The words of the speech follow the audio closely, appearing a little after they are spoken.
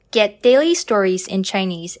Get daily stories in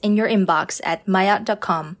Chinese in your inbox at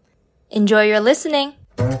maayot.com. Enjoy your listening!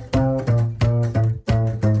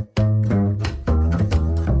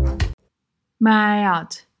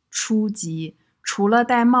 maayot 初级，除了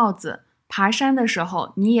戴帽子，爬山的时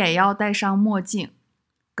候你也要戴上墨镜。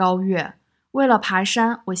高月，为了爬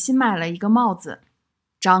山，我新买了一个帽子。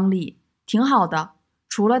张丽，挺好的，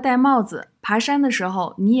除了戴帽子，爬山的时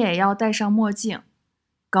候你也要戴上墨镜。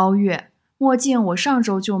高月，墨镜我上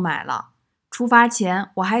周就买了，出发前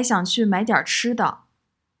我还想去买点吃的。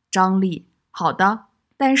张丽，好的，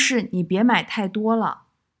但是你别买太多了。